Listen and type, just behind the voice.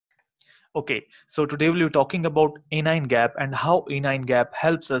Okay, so today we'll be talking about anion gap and how anion gap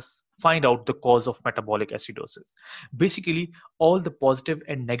helps us find out the cause of metabolic acidosis. Basically, all the positive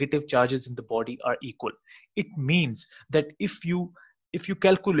and negative charges in the body are equal. It means that if you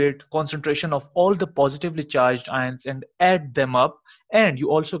calculate concentration of all the positively charged ions and add them up, and you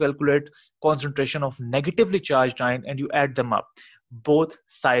also calculate concentration of negatively charged ion and you add them up, both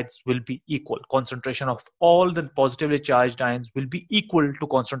sides will be equal. Concentration of all the positively charged ions will be equal to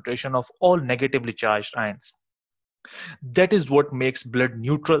concentration of all negatively charged ions. That is what makes blood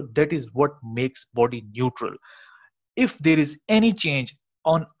neutral. That is what makes body neutral. If there is any change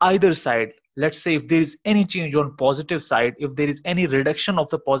on either side, let's say if there is any change on positive side, if there is any reduction of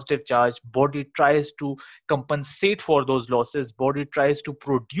the positive charge, body tries to compensate for those losses. Body tries to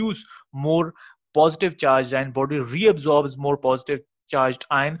produce more positive charge and body reabsorbs more positive charged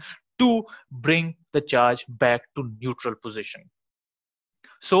ion to bring the charge back to neutral position.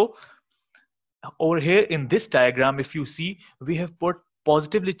 So over here in this diagram, if you see, we have put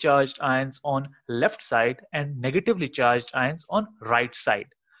positively charged ions on left side and negatively charged ions on right side.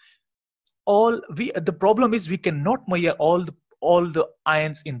 The problem is we cannot measure all the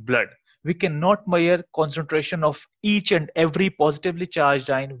ions in blood. We cannot measure concentration of each and every positively charged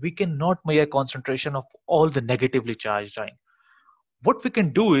ion. We cannot measure concentration of all the negatively charged ion. What we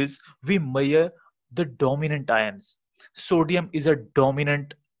can do is we measure the dominant ions. Sodium is a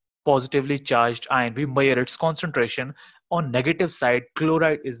dominant positively charged ion. We measure its concentration. On negative side,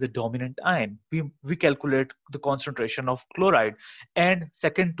 chloride is the dominant ion. We calculate the concentration of chloride, and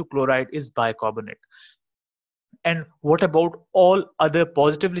second to chloride is bicarbonate. And what about all other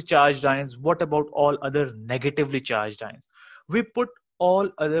positively charged ions? What about all other negatively charged ions? We put all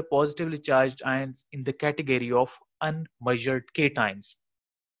other positively charged ions in the category of unmeasured cations,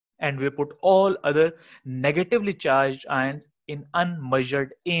 and we put all other negatively charged ions in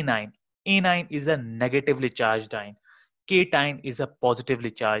unmeasured anion. Anion is a negatively charged ion. Cation is a positively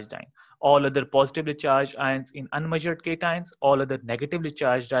charged ion. All other positively charged ions in unmeasured cations, all other negatively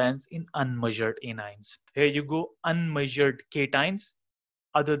charged ions in unmeasured anions. Here you go, unmeasured cations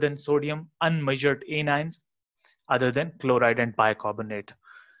other than sodium, unmeasured anions other than chloride and bicarbonate.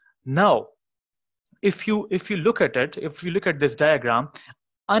 Now, if you look at it, if you look at this diagram,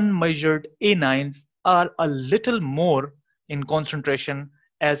 unmeasured anions are a little more in concentration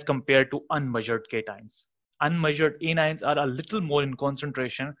as compared to unmeasured cations. Unmeasured anions are a little more in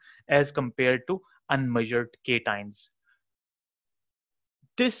concentration as compared to unmeasured cations.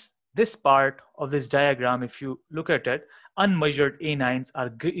 This part of this diagram, if you look at it, unmeasured anions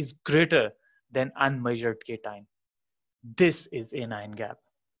is greater than unmeasured cation. This is anion gap.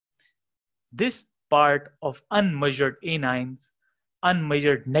 This part of unmeasured anions,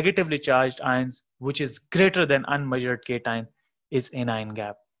 unmeasured negatively charged ions, which is greater than unmeasured cation, is anion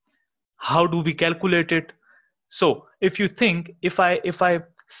gap. How do we calculate it? So if you think, if I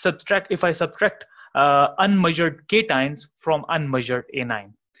subtract unmeasured cations from unmeasured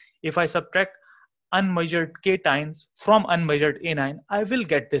anion, if I subtract unmeasured cations from unmeasured anion, I will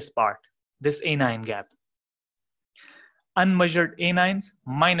get this part, this anion gap. Unmeasured anions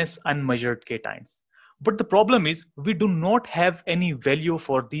minus unmeasured cations. But the problem is we do not have any value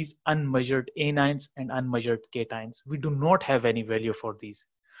for these unmeasured anions and unmeasured cations. We do not have any value for these.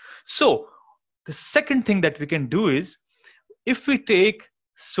 So the second thing that we can do is, if we take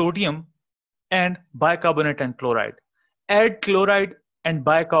sodium and bicarbonate and chloride, add chloride and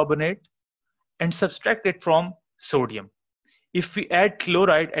bicarbonate and subtract it from sodium. If we add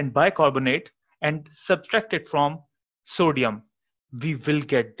chloride and bicarbonate and subtract it from sodium, we will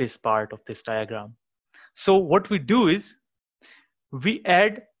get this part of this diagram. So what we do is we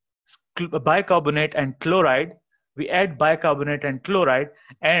add bicarbonate and chloride,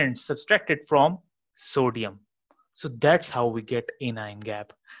 and subtract it from sodium. So that's how we get anion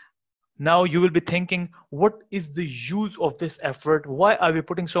gap. Now you will be thinking, what is the use of this effort? Why are we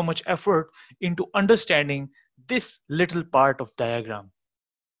putting so much effort into understanding this little part of diagram?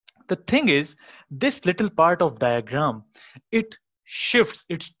 The thing is, this little part of diagram, it shifts,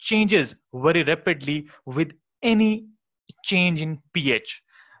 it changes very rapidly with any change in pH.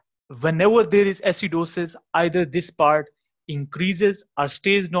 Whenever there is acidosis, either this part increases or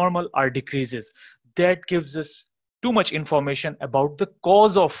stays normal or decreases. That gives us too much information about the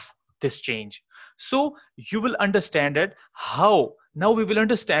cause of this change. So you will understand that how, now we will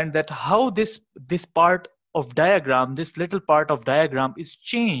understand that how this part of diagram, this little part of diagram is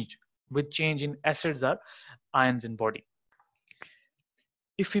changed with change in acids or ions in body.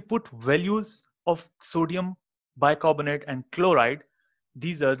 If we put values of sodium, bicarbonate and chloride,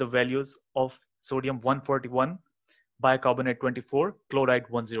 these are the values of sodium 141, bicarbonate 24, chloride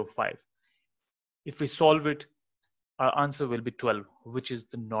 105. If we solve it, our answer will be 12, which is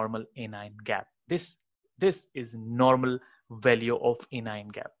the normal anion gap. This is normal value of anion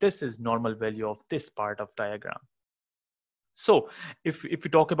gap. This is normal value of this part of diagram. So if we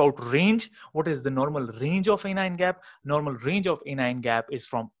talk about range, what is the normal range of anion gap? Normal range of anion gap is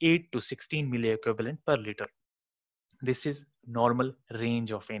from 8 to 16 milliequivalent per liter. This is normal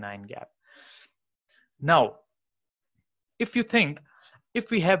range of anion gap. Now, if you think,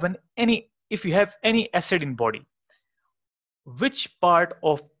 if you have any acid in body, which part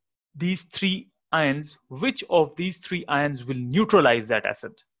of these three ions, which of these three ions will neutralize that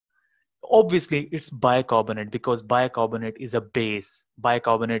acid? Obviously, it's bicarbonate, because bicarbonate is a base.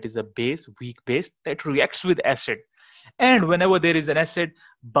 Bicarbonate is a base, weak base that reacts with acid. And whenever there is an acid,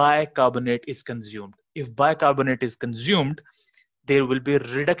 bicarbonate is consumed. If bicarbonate is consumed, there will be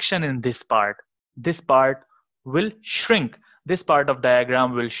reduction in this part. This part will shrink. This part of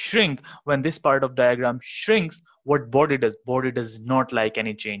diagram will shrink. When this part of diagram shrinks, what body does? Body does not like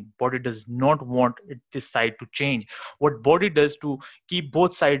any change. Body does not want this side to change. What body does to keep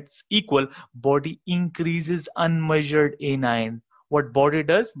both sides equal? Body increases unmeasured anions. What body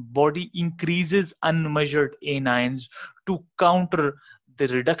does? Body increases unmeasured anions to counter the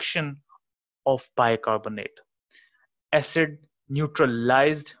reduction of bicarbonate. Acid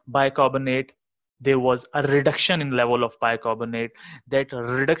neutralized bicarbonate. There was a reduction in level of bicarbonate. That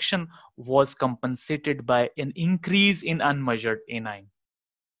reduction was compensated by an increase in unmeasured anion.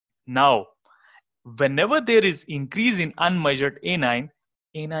 Now, whenever there is increase in unmeasured anion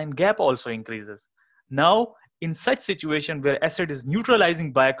gap also increases. Now, in such situation where acid is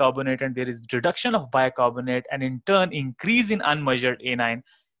neutralizing bicarbonate and there is reduction of bicarbonate and in turn increase in unmeasured anion,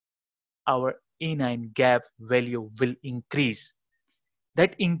 our anion gap value will increase.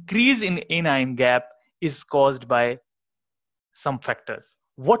 That increase in anion gap is caused by some factors.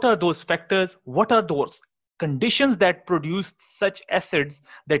 What are those factors? What are those conditions that produce such acids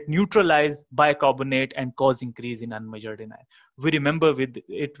that neutralize bicarbonate and cause increase in unmeasured anion? We remember with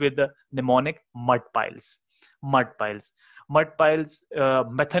the mnemonic mud piles. Mud piles. Mud piles,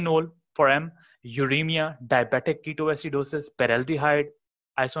 methanol for M, uremia, diabetic ketoacidosis, paraldehyde,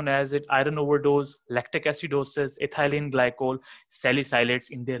 isoniazid, iron overdose, lactic acidosis, ethylene glycol, salicylates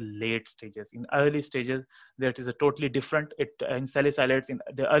in their late stages. In early stages, that is a totally different. In salicylates in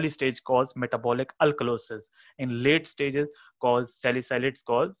the early stage cause metabolic alkalosis. In late stages, salicylates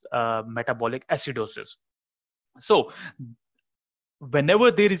cause metabolic acidosis. So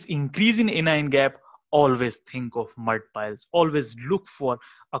whenever there is increase in anion gap, always think of mud piles. Always look for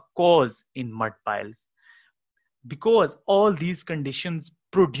a cause in mud piles. Because all these conditions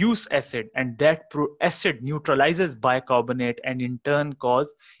produce acid, and that acid neutralizes bicarbonate and in turn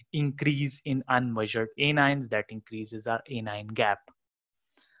cause increase in unmeasured anions, that increases our anion gap.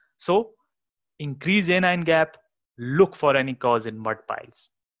 So increase anion gap, look for any cause in mud piles.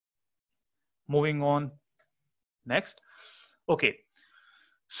 Moving on, next. Okay,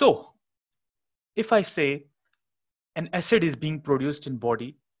 so if I say an acid is being produced in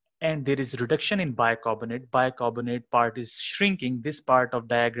body and there is reduction in bicarbonate part is shrinking, this part of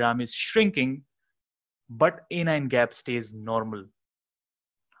diagram is shrinking, but anion gap stays normal.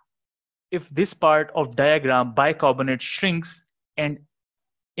 If this part of diagram bicarbonate shrinks and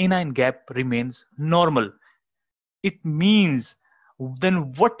anion gap remains normal, it means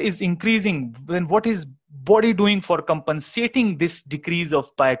then what is increasing? Then what is body doing for compensating this decrease of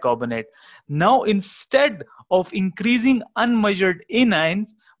bicarbonate? Now, instead of increasing unmeasured anions,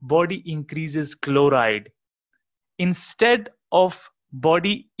 body increases chloride. Instead of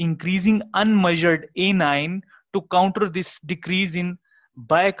body increasing unmeasured anion to counter this decrease in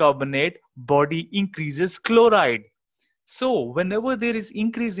bicarbonate, body increases chloride. So whenever there is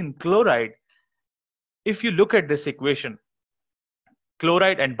increase in chloride, if you look at this equation,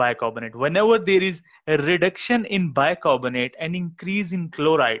 chloride and bicarbonate, whenever there is a reduction in bicarbonate and increase in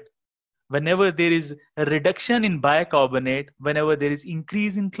chloride, whenever there is a reduction in bicarbonate, whenever there is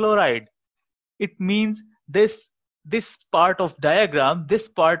increase in chloride, it means this part of diagram, this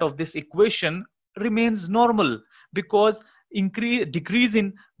part of this equation remains normal, because decrease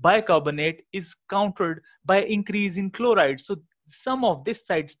in bicarbonate is countered by increase in chloride. So sum of this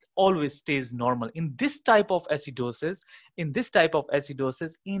side always stays normal. In this type of acidosis,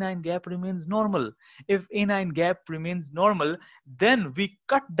 anion gap remains normal. If anion gap remains normal, then we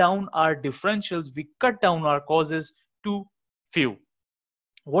cut down our differentials, we cut down our causes to few.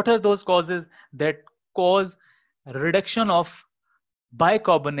 What are those causes that cause reduction of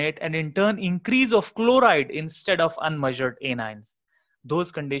bicarbonate and in turn increase of chloride instead of unmeasured anions? Those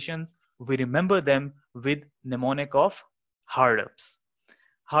conditions, we remember them with mnemonic of Hardup's.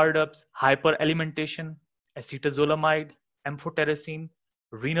 hard ups, hyperalimentation, acetazolamide, amphotericin,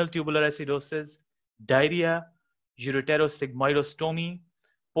 renal tubular acidosis, diarrhea, ureterosigmoidostomy,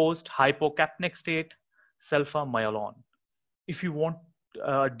 post-hypocapnic state, sulfamyolon. If you want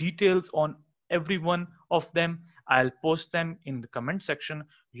details on every one of them, I'll post them in the comment section.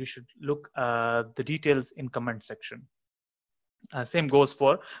 You should look the details in comment section. Same goes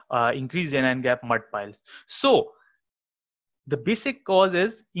for increased anion gap mud piles. So the basic cause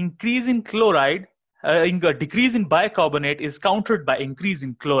is increase in chloride. Decrease in bicarbonate is countered by increase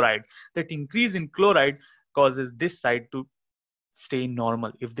in chloride. That increase in chloride causes this side to stay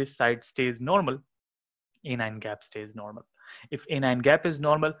normal. If this side stays normal, anion gap stays normal. If anion gap is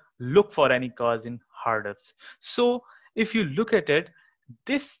normal, look for any cause in hard ups. So if you look at it,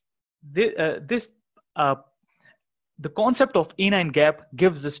 the concept of anion gap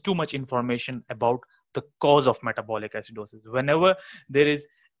gives us too much information about the cause of metabolic acidosis. Whenever there is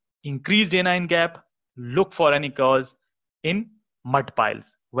increased anion gap, look for any cause in mud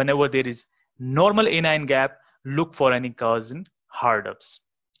piles. Whenever there is normal anion gap, look for any cause in hard ups.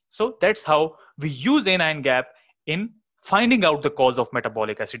 So that's how we use anion gap in finding out the cause of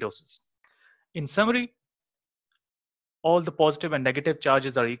metabolic acidosis. In summary, all the positive and negative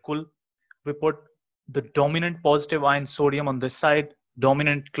charges are equal. We put the dominant positive ion sodium on this side,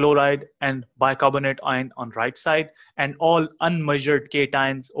 dominant chloride and bicarbonate ion on right side, and all unmeasured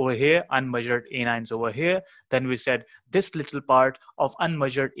cations over here, unmeasured anions over here. Then we said this little part of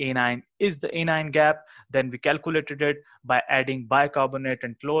unmeasured anion is the anion gap. Then we calculated it by adding bicarbonate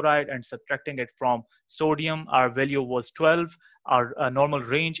and chloride and subtracting it from sodium. Our value was 12. Our normal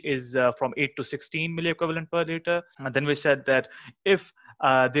range is from 8 to 16 milliequivalent per liter. And then we said that if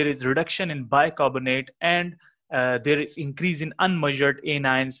there is reduction in bicarbonate and there is increase in unmeasured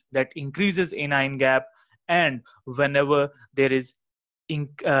anions, that increases anion gap, and whenever there is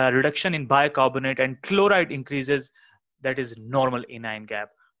reduction in bicarbonate and chloride increases, that is normal anion gap.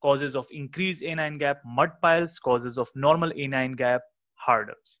 Causes of increased anion gap, mud piles. Causes of normal anion gap, hard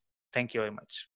ups. Thank you very much.